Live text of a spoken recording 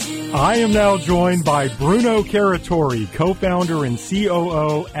I am now joined by Bruno Caratori, co-founder and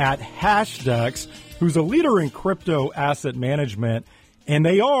COO at Hashdex, who's a leader in crypto asset management, and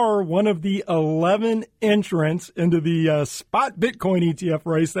they are one of the 11 entrants into the spot Bitcoin ETF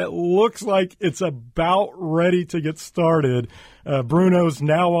race that looks like it's about ready to get started. Bruno's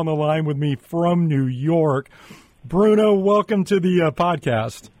now on the line with me from New York. Bruno, welcome to the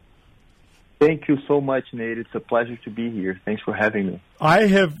podcast. Thank you so much, Nate. It's a pleasure to be here. Thanks for having me. I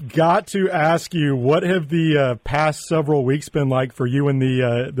have got to ask you, what have the past several weeks been like for you and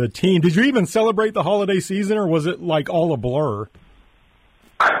the team? Did you even celebrate the holiday season, or was it like all a blur?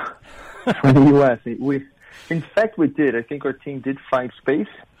 From the U.S., in fact, we did. I think our team did find space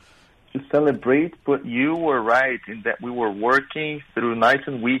to celebrate, but you were right in that we were working through nights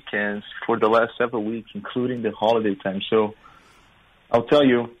and weekends for the last several weeks, including the holiday time. So I'll tell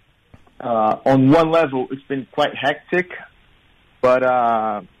you, on one level, it's been quite hectic, but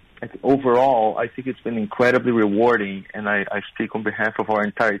overall, I think it's been incredibly rewarding, and I speak on behalf of our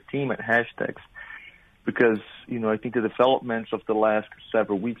entire team at Hashdex, because, I think the developments of the last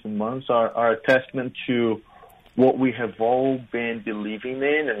several weeks and months are a testament to what we have all been believing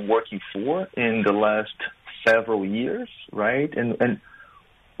in and working for in the last several years, right? And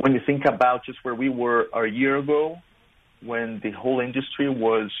when you think about just where we were a year ago, when the whole industry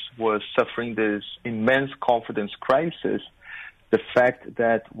was suffering this immense confidence crisis, the fact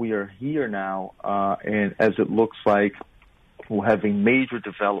that we are here now, and as it looks like we're having major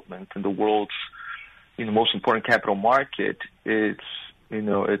development in the world's most important capital market, it's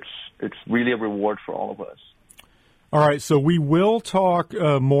really a reward for all of us. All right, so we will talk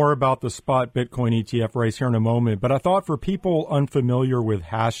more about the spot Bitcoin ETF race here in a moment, but I thought for people unfamiliar with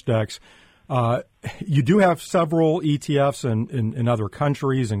Hashdex, you do have several ETFs in other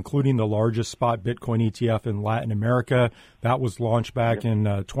countries, including the largest spot Bitcoin ETF in Latin America. That was launched back in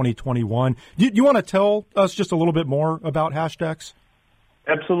 2021. Do you want to tell us just a little bit more about Hashdex?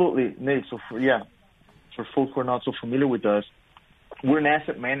 Absolutely, Nate. So for folks who are not so familiar with us, we're an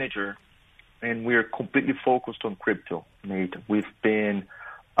asset manager, and we're completely focused on crypto, Nate. We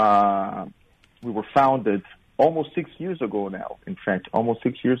were founded almost 6 years ago now, in fact, almost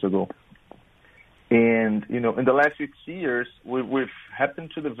 6 years ago. And, in the last 6 years, we've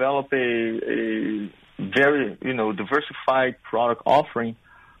happened to develop a very, diversified product offering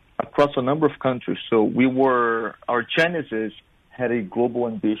across a number of countries. So our genesis had a global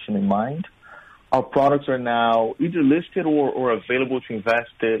ambition in mind. Our products are now either listed or available to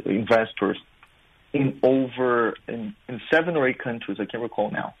investors in 7 or 8 countries. I can't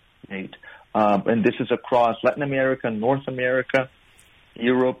recall now, Nate. And this is across Latin America, North America,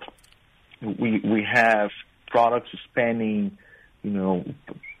 Europe. We have products spanning,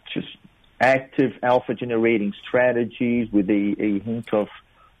 just active alpha generating strategies with a hint of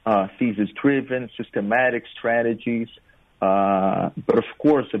thesis-driven, systematic strategies. But of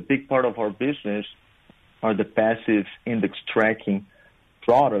course, a big part of our business are the passive index tracking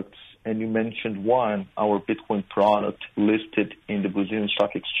products. And you mentioned one, our Bitcoin product listed in the Brazilian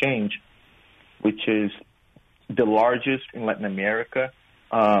Stock Exchange, which is the largest in Latin America.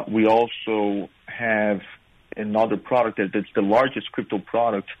 We also have another product that's the largest crypto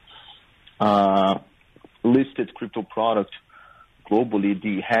product, listed crypto product globally,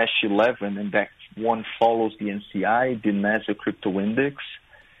 the Hash 11, and that one follows the NCI, the Nasdaq Crypto Index.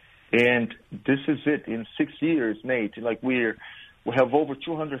 And this is it in 6 years, Nate. We have over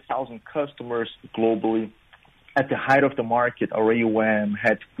 200,000 customers globally. At the height of the market, our AUM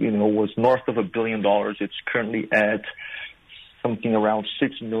was north of $1 billion. It's currently at something around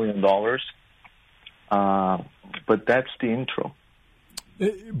 $6 million. But that's the intro.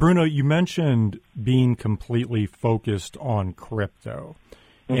 Bruno, you mentioned being completely focused on crypto.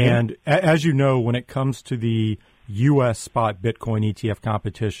 Mm-hmm. And as you know, when it comes to the U.S. spot Bitcoin ETF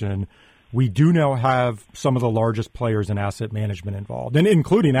competition, we do now have some of the largest players in asset management involved, and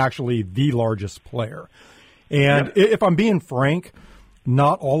including actually the largest player. And if I'm being frank,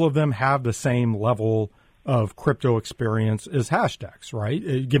 not all of them have the same level of crypto experience as Hashdex,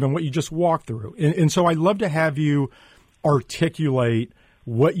 right? Given what you just walked through. And so I'd love to have you articulate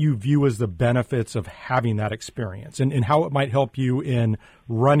what you view as the benefits of having that experience and how it might help you in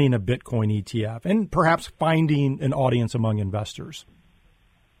running a Bitcoin ETF and perhaps finding an audience among investors.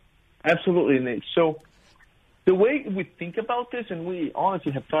 Absolutely, Nate. So the way we think about this, and we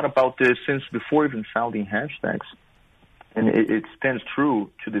honestly have thought about this since before even founding Hashdex, and it stands true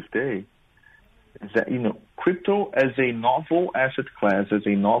to this day, is that, crypto as a novel asset class, as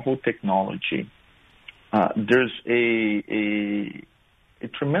a novel technology, there's a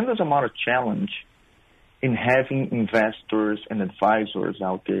tremendous amount of challenge in having investors and advisors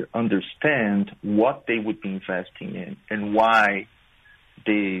out there understand what they would be investing in and why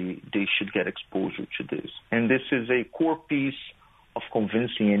they should get exposure to this. And this is a core piece of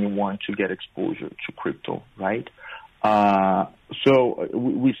convincing anyone to get exposure to crypto, right? So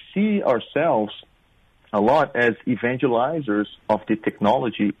we see ourselves a lot as evangelizers of the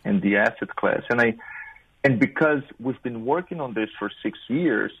technology and the asset class. And because we've been working on this for 6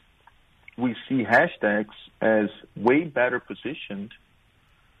 years, we see Hashdex as way better positioned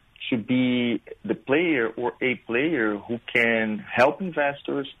to be the player or a player who can help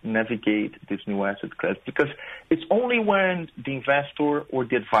investors navigate this new asset class. Because it's only when the investor or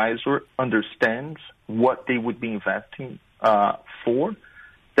the advisor understands what they would be investing for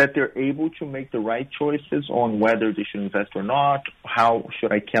that they're able to make the right choices on whether they should invest or not, how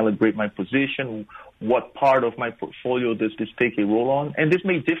should I calibrate my position, what part of my portfolio does this take a role on. And this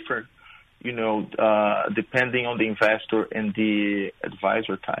may differ, depending on the investor and the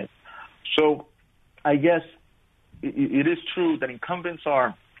advisor type. So I guess it is true that incumbents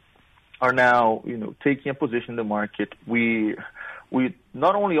are now, taking a position in the market. We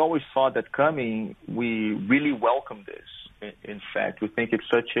not only always saw that coming, we really welcome this. In fact, we think it's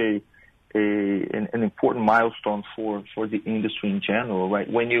such an important milestone for the industry in general, right?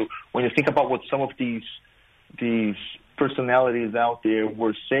 When you think about what some of these personalities out there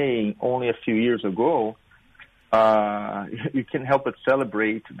were saying only a few years ago, you can't help but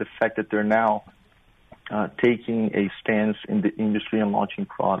celebrate the fact that they're now taking a stance in the industry and launching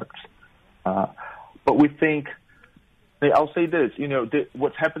products. But we think, I'll say this,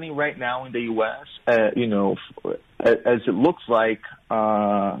 what's happening right now in the U.S., as it looks like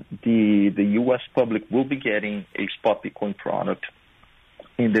the U.S. public will be getting a spot Bitcoin product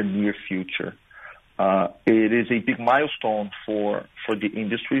in the near future. It is a big milestone for the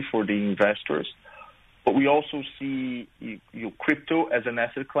industry, for the investors. But we also see crypto as an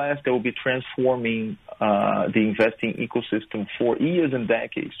asset class that will be transforming the investing ecosystem for years and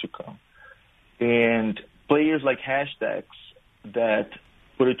decades to come. And players like Hashdex that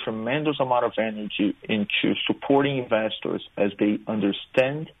put a tremendous amount of energy into supporting investors as they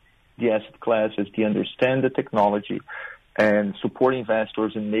understand the asset class, as they understand the technology, and support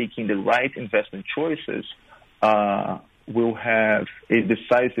investors in making the right investment choices, will have a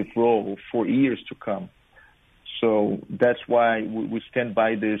decisive role for years to come. So that's why we stand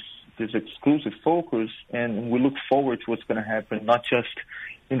by this exclusive focus, and we look forward to what's going to happen, not just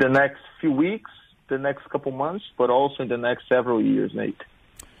in the next few weeks, the next couple months, but also in the next several years, Nate.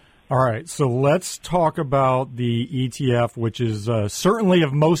 All right, so let's talk about the ETF, which is certainly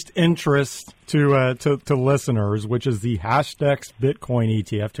of most interest to listeners, which is the Hashdex Bitcoin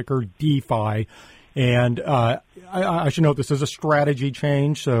ETF, ticker DEFI. And I should note this is a strategy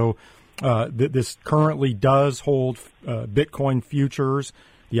change, so this currently does hold Bitcoin futures.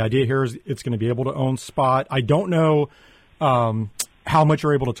 The idea here is it's going to be able to own spot. I don't know how much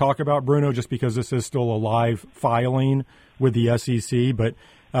you're able to talk about, Bruno, just because this is still a live filing with the SEC. But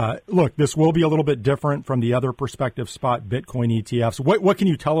look, this will be a little bit different from the other prospective spot Bitcoin ETFs. What can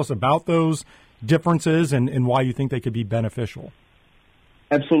you tell us about those differences and why you think they could be beneficial?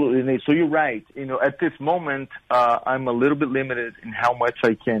 Absolutely, Nate. So you're right. At this moment, I'm a little bit limited in how much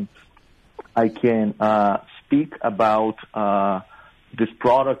I can speak about this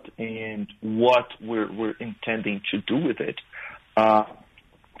product and what we're intending to do with it.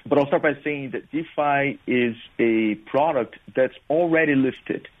 But I'll start by saying that DeFi is a product that's already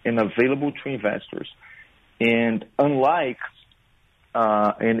listed and available to investors. And unlike,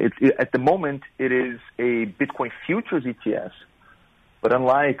 at the moment, it is a Bitcoin futures ETF. But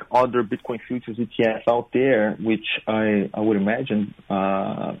unlike other Bitcoin futures ETFs out there, which I would imagine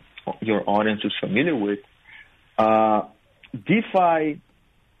your audience is familiar with, DeFi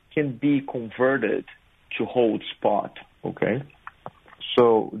can be converted to hold spot, okay?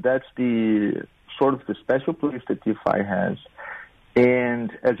 So that's the sort of the special place that DeFi has.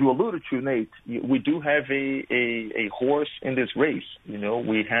 And as you alluded to, Nate, we do have a horse in this race.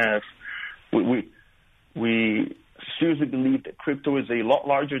 We seriously believe that crypto is a lot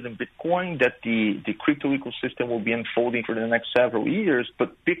larger than Bitcoin, that the crypto ecosystem will be unfolding for the next several years,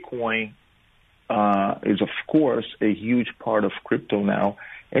 but Bitcoin is, of course, a huge part of crypto now,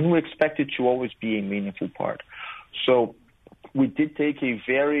 and we expect it to always be a meaningful part. So we did take a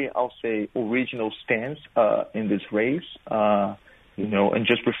very, I'll say, original stance in this race, and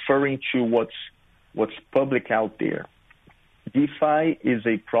just referring to what's public out there. DeFi is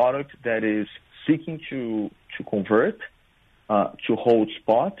a product that is seeking to convert, to hold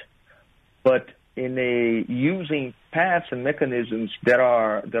spot, but using paths and mechanisms that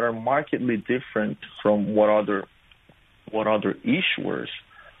are markedly different from what other issuers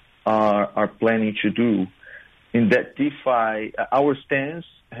are planning to do. In that DeFi, our stance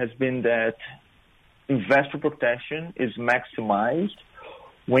has been that investor protection is maximized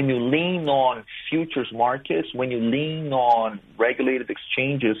when you lean on futures markets, when you lean on regulated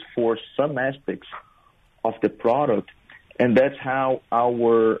exchanges for some aspects of the product, and that's how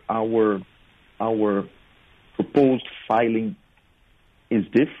our proposed filing is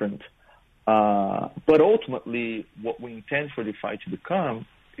different. But ultimately, what we intend for DeFi to become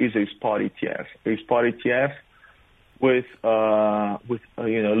is a spot ETF. A spot ETF with a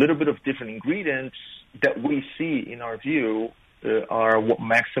little bit of different ingredients that we see, in our view, are what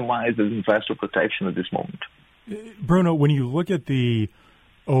maximizes investor protection at this moment. Bruno, when you look at the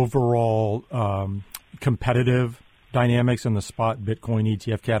overall competitive dynamics in the spot Bitcoin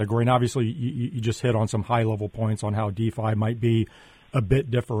ETF category, and obviously you just hit on some high-level points on how DeFi might be a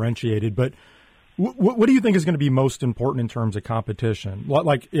bit differentiated, but what do you think is going to be most important in terms of competition?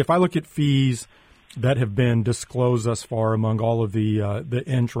 Like, if I look at fees that have been disclosed thus far among all of the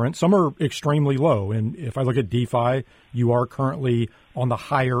entrants, some are extremely low. And if I look at DeFi, you are currently on the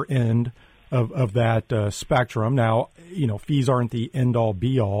higher end of that spectrum. Now, fees aren't the end-all,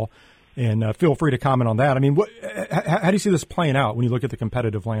 be-all, and feel free to comment on that. I mean, how do you see this playing out when you look at the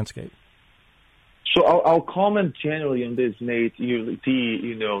competitive landscape? So I'll comment generally on this, Nate.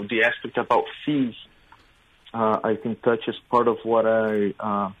 The aspect about fees, I think, touches part of what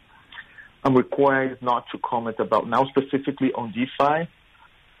I'm required not to comment about now, specifically on DeFi.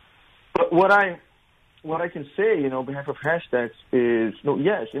 But what I can say, on behalf of Hashdex is,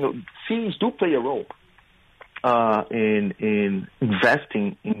 yes, fees do play a role in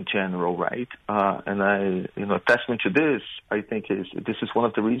investing in general, right? And a testament to this, I think, this is one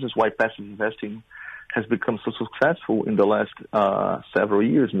of the reasons why passive investing has become so successful in the last several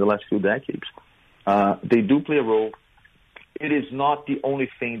years, in the last few decades. They do play a role. It is not the only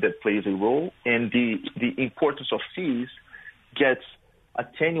thing that plays a role, and the importance of fees gets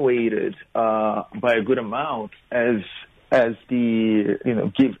attenuated by a good amount as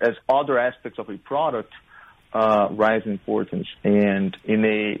other aspects of a product rise in importance. And in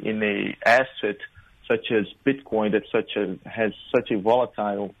a asset such as Bitcoin that has such a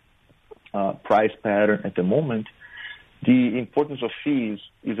volatile price pattern at the moment, the importance of fees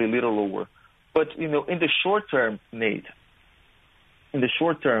is a little lower. But in the short term, Nate,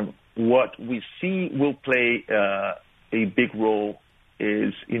 what we see will play a big role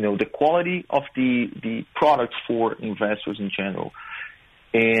is, the quality of the product for investors in general.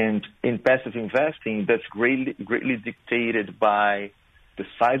 And in passive investing, that's greatly dictated by the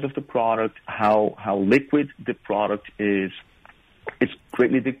size of the product, how liquid the product is. It's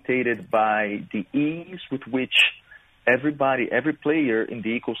greatly dictated by the ease with which every player in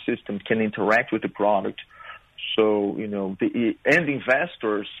the ecosystem can interact with the product. So, the end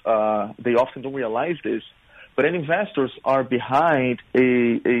investors, they often don't realize this, but end investors are behind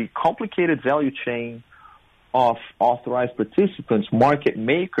a complicated value chain of authorized participants, market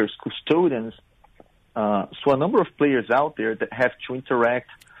makers, custodians. So a number of players out there that have to interact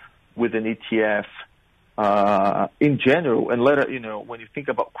with an ETF in general. And when you think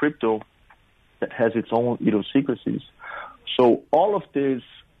about crypto, that has its own idiosyncrasies. So all of this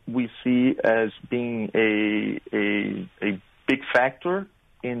we see as being a big factor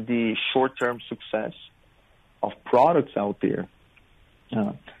in the short-term success of products out there.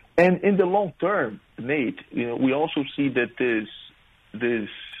 And in the long term, Nate, we also see that the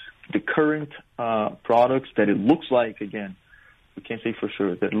current products that it looks like, again, we can't say for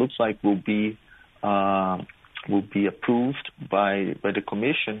sure, that it looks like will be approved by the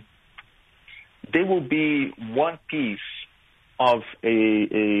commission. They will be one piece of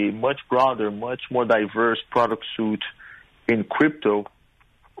a much broader, much more diverse product suite in crypto.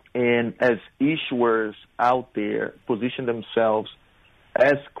 And as issuers out there position themselves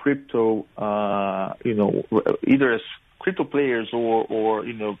as crypto, either as crypto players or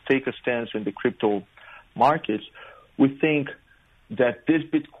take a stance in the crypto markets, we think that this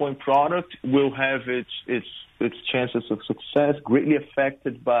Bitcoin product will have its chances of success greatly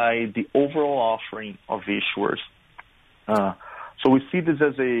affected by the overall offering of issuers. So we see this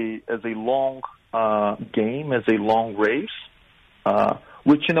as a long game, as a long race,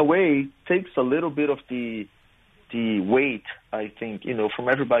 which in a way takes a little bit of the weight, I think, from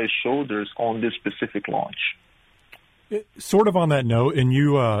everybody's shoulders on this specific launch. Sort of on that note, and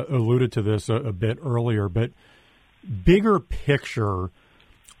you alluded to this a bit earlier, but bigger picture,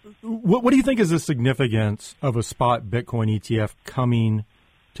 what do you think is the significance of a spot Bitcoin ETF coming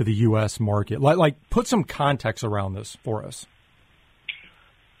to the U.S. market? Like put some context around this for us.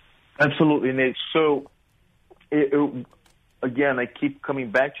 Absolutely, Nate. So, again, I keep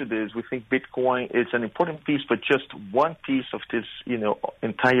coming back to this. We think Bitcoin is an important piece, but just one piece of this,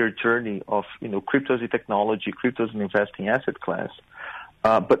 entire journey of, crypto as a technology, crypto as an investing asset class.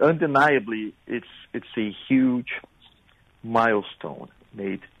 But undeniably, it's a huge milestone,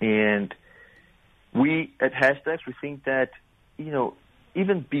 Nate. And we at Hashdex, we think that,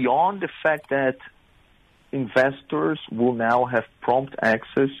 even beyond the fact that investors will now have prompt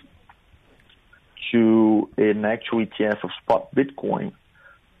access to an actual ETF of spot Bitcoin,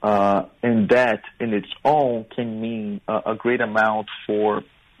 and that in its own can mean a great amount for,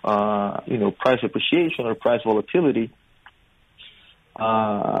 price appreciation or price volatility.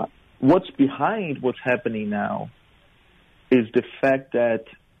 What's behind what's happening now is the fact that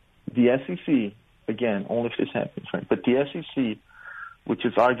the SEC, again, only if this happens, right? But the SEC, which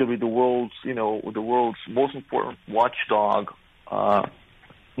is arguably the world's most important watchdog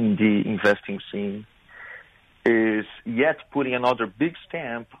in the investing scene, is yet putting another big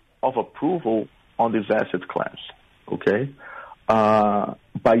stamp of approval on this asset class. Okay,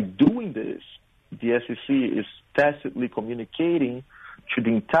 by doing this, the SEC is tacitly communicating to the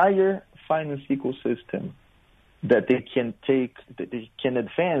entire finance ecosystem that they can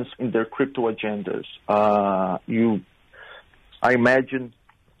advance in their crypto agendas. I imagine,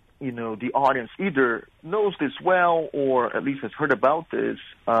 the audience either knows this well or at least has heard about this.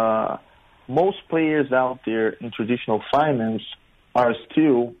 Most players out there in traditional finance are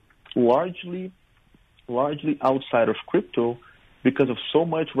still largely outside of crypto because of so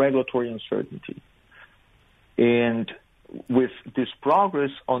much regulatory uncertainty. And with this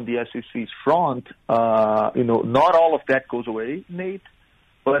progress on the SEC's front, not all of that goes away, Nate,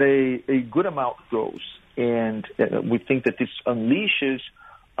 but a good amount goes. And we think that this unleashes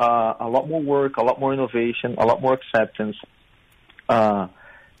a lot more work, a lot more innovation, a lot more acceptance.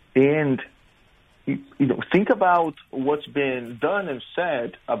 And, think about what's been done and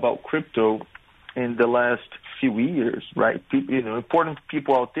said about crypto in the last few years, right? Important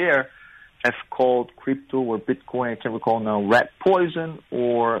people out there have called crypto or Bitcoin, I can't recall now, rat poison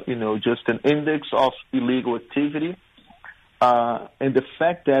or, just an index of illegal activity. And the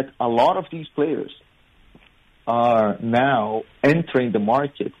fact that a lot of these players are now entering the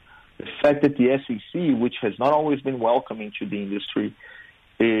market, the fact that the SEC, which has not always been welcoming to the industry,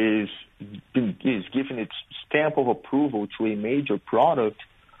 is giving its stamp of approval to a major product,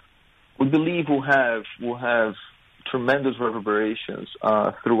 we believe will have tremendous reverberations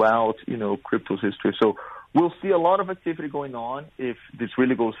throughout, crypto's history. So we'll see a lot of activity going on if this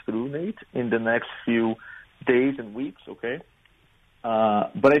really goes through, Nate, in the next few days and weeks, okay?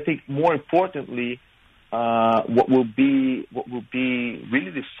 But I think more importantly, what will be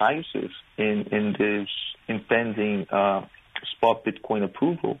really decisive in this impending spot Bitcoin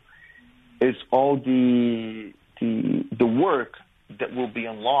approval is all the work that will be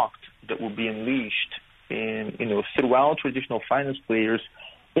unlocked, that will be unleashed in throughout traditional finance players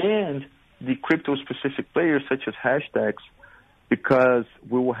and the crypto specific players such as Hashdex, because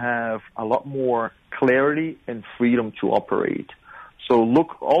we will have a lot more clarity and freedom to operate. So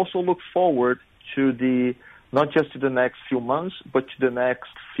look forward to not just to the next few months, but to the next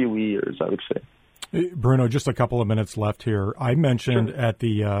few years, I would say. Bruno, just a couple of minutes left here. I mentioned at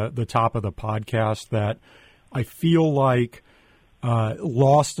the top of the podcast that I feel like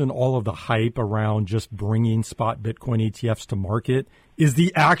lost in all of the hype around just bringing spot Bitcoin ETFs to market is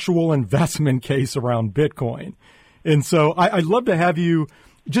the actual investment case around Bitcoin. And so I'd love to have you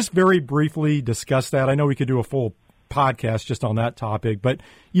just very briefly discuss that. I know we could do a full podcast just on that topic, but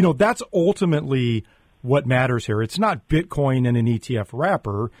that's ultimately what matters here. It's not Bitcoin in an ETF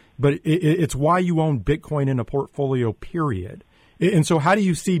wrapper, but it's why you own Bitcoin in a portfolio, period. And so how do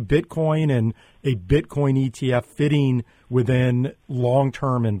you see Bitcoin and a Bitcoin ETF fitting within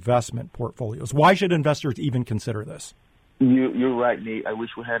long-term investment portfolios? Why should investors even consider this? You're right, Nate. I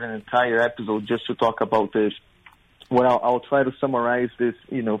wish we had an entire episode just to talk about this. Well, I'll try to summarize this,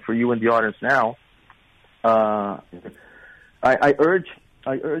 for you and the audience now. I urge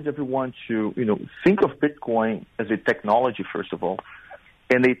everyone to, think of Bitcoin as a technology, first of all,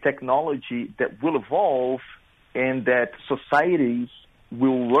 and a technology that will evolve and that societies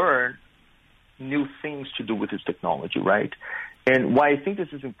will learn new things to do with this technology, right? And why I think this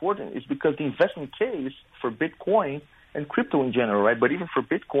is important is because the investment case for Bitcoin and crypto in general, right, but even for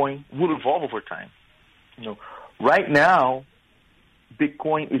Bitcoin, will evolve over time. Right now,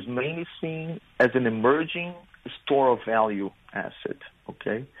 Bitcoin is mainly seen as an emerging store of value asset,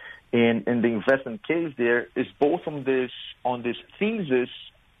 okay? And the investment case there is both on this thesis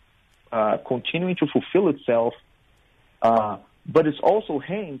continuing to fulfill itself, but it's also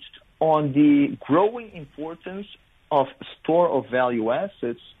hinged on the growing importance of store of value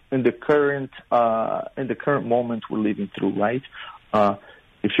assets in the current moment we're living through, right?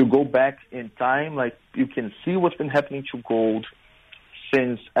 If you go back in time, like you can see what's been happening to gold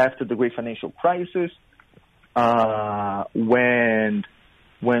since after the great financial crisis, when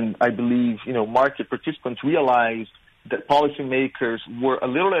I believe market participants realized that policymakers were a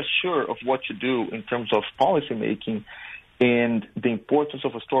little less sure of what to do in terms of policymaking, and the importance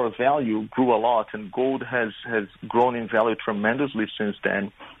of a store of value grew a lot, and gold has grown in value tremendously since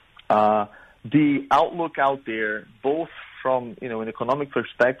then. The outlook out there, both from an economic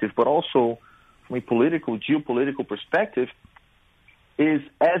perspective, but also from a geopolitical perspective, is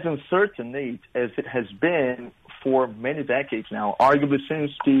as uncertain, Nate, as it has been for many decades now, arguably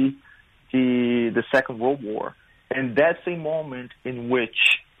since the Second World War. And that's a moment in which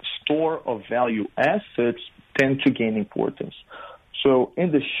store of value assets tend to gain importance. So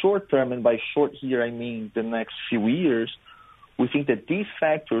in the short term, and by short here I mean the next few years, we think that these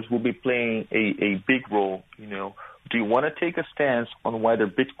factors will be playing a big role. Do you want to take a stance on whether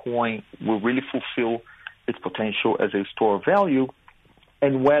Bitcoin will really fulfill its potential as a store of value,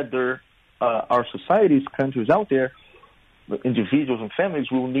 and whether our societies, countries out there, individuals and families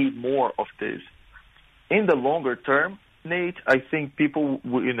will need more of this? In the longer term, Nate, I think people,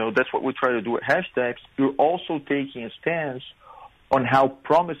 that's what we try to do at Hashdex. You're also taking a stance on how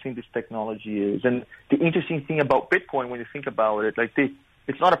promising this technology is. And the interesting thing about Bitcoin, when you think about it,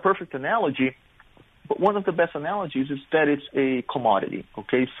 it's not a perfect analogy, but one of the best analogies is that it's a commodity,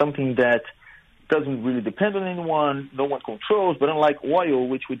 okay? Something that doesn't really depend on anyone, no one controls, but unlike oil,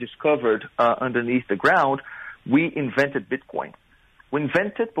 which we discovered underneath the ground, we invented Bitcoin. We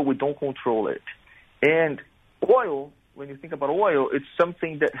invent it, but we don't control it. And oil, when you think about oil, it's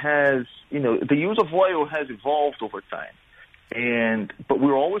something that has, the use of oil has evolved over time. But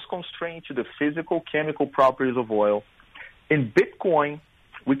we're always constrained to the physical, chemical properties of oil. In Bitcoin,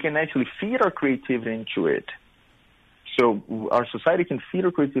 we can actually feed our creativity into it. So our society can feed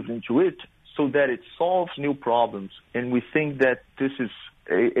our creativity into it so that it solves new problems. And we think that this is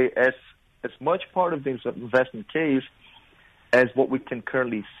as much part of the investment case as what we can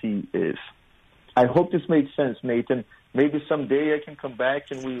currently see is. I hope this makes sense, Nathan. Maybe someday I can come back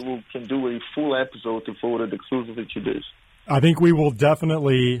and we can do a full episode devoted exclusively to this. I think we will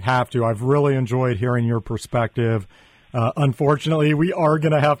definitely have to. I've really enjoyed hearing your perspective. Unfortunately, we are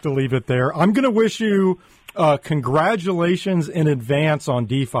going to have to leave it there. I'm going to wish you congratulations in advance on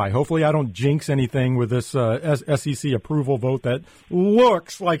DeFi. Hopefully I don't jinx anything with this SEC approval vote that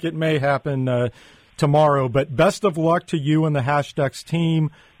looks like it may happen tomorrow. But best of luck to you and the Hashdex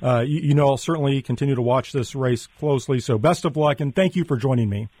team. I'll certainly continue to watch this race closely. So best of luck, and thank you for joining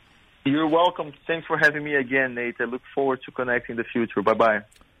me. You're welcome. Thanks for having me again, Nate. I look forward to connecting in the future. Bye-bye.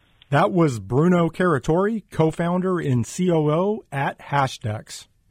 That was Bruno Caratori, co-founder and COO at Hashdex.